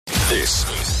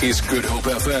This is Good Hope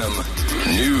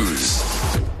FM News.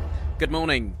 Good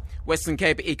morning. Western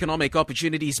Cape Economic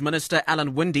Opportunities Minister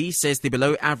Alan Winde says the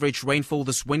below-average rainfall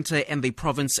this winter in the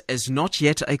province is not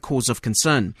yet a cause of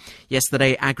concern.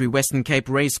 Yesterday, Agri-Western Cape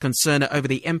raised concern over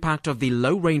the impact of the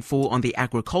low rainfall on the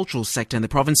agricultural sector in the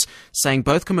province, saying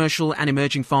both commercial and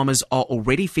emerging farmers are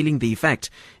already feeling the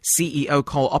effect. CEO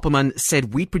Carl Opperman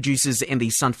said wheat producers in the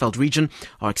Sunveld region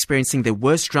are experiencing their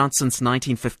worst drought since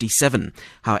 1957.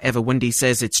 However, Winde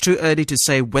says it's too early to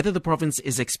say whether the province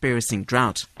is experiencing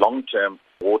drought. Long-term,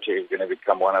 water is going to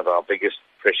become one of our biggest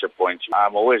pressure points.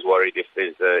 I'm always worried if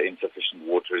there's insufficient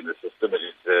water in the system.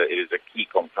 It is a key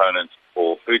component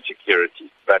for food security.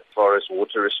 But as far as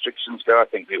water restrictions go, I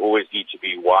think we always need to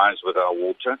be wise with our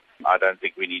water. I don't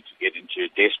think we need to get into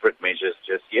desperate measures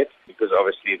just yet, because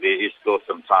obviously there is still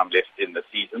some time left in the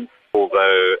season,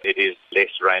 although it is less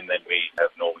rain than we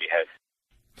have normally had.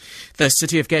 The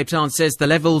City of Cape Town says the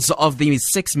levels of the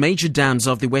 6 major dams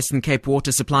of the Western Cape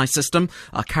water supply system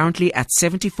are currently at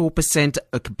 74%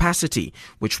 capacity,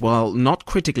 which, while not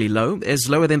critically low, is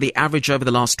lower than the average over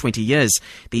the last 20 years.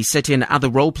 The city and other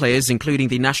role players, including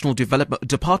the National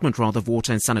Department of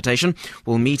Water and Sanitation,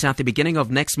 will meet at the beginning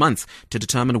of next month to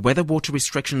determine whether water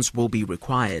restrictions will be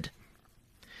required.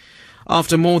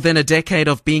 After more than a decade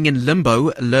of being in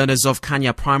limbo, learners of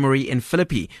Kanya Primary in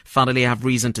Philippi finally have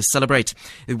reason to celebrate.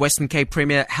 The Western Cape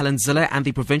Premier Helen Zille and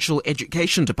the Provincial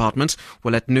Education Department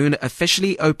will at noon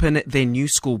officially open their new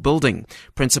school building.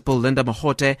 Principal Linda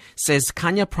Mahote says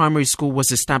Kanya Primary School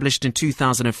was established in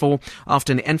 2004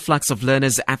 after an influx of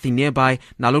learners at the nearby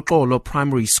Nalukolo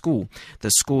Primary School.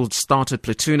 The school started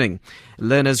platooning.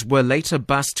 Learners were later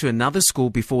bused to another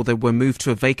school before they were moved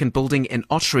to a vacant building in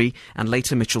Ottery and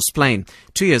later Mitchell's Plain.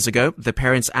 2 years ago, the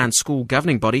parents and school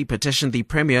governing body petitioned the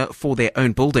Premier for their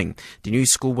own building. The new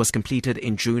school was completed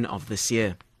in June of this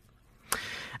year.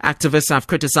 Activists have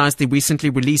criticized the recently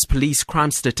released police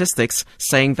crime statistics,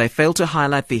 saying they fail to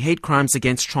highlight the hate crimes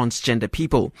against transgender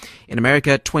people. In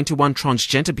America, 21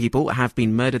 transgender people have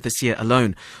been murdered this year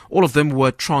alone. All of them were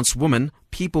trans women,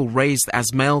 people raised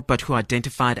as male but who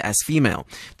identified as female.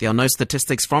 There are no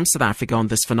statistics from South Africa on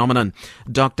this phenomenon.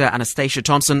 Dr. Anastasia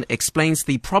Thompson explains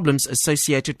the problems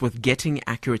associated with getting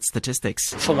accurate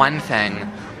statistics. For one thing,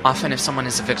 often if someone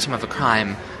is a victim of a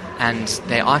crime and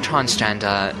they are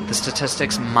transgender, the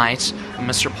statistics might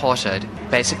misreport it,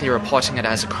 basically reporting it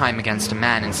as a crime against a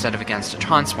man instead of against a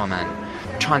trans woman.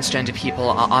 Transgender people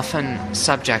are often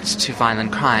subject to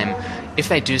violent crime. If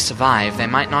they do survive, they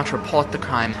might not report the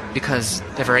crime because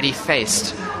they've already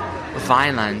faced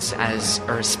violence as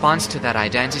a response to that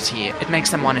identity. It makes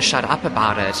them want to shut up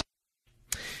about it.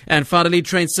 And finally,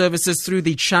 train services through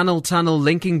the Channel Tunnel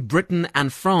linking Britain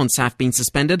and France have been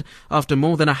suspended after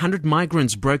more than 100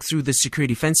 migrants broke through the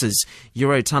security fences.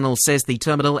 Eurotunnel says the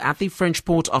terminal at the French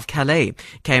port of Calais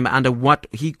came under what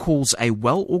he calls a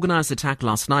well-organized attack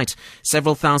last night.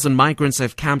 Several thousand migrants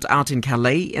have camped out in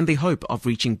Calais in the hope of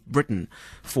reaching Britain.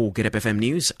 For Good Hope FM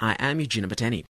News, I am Eugene Bateni.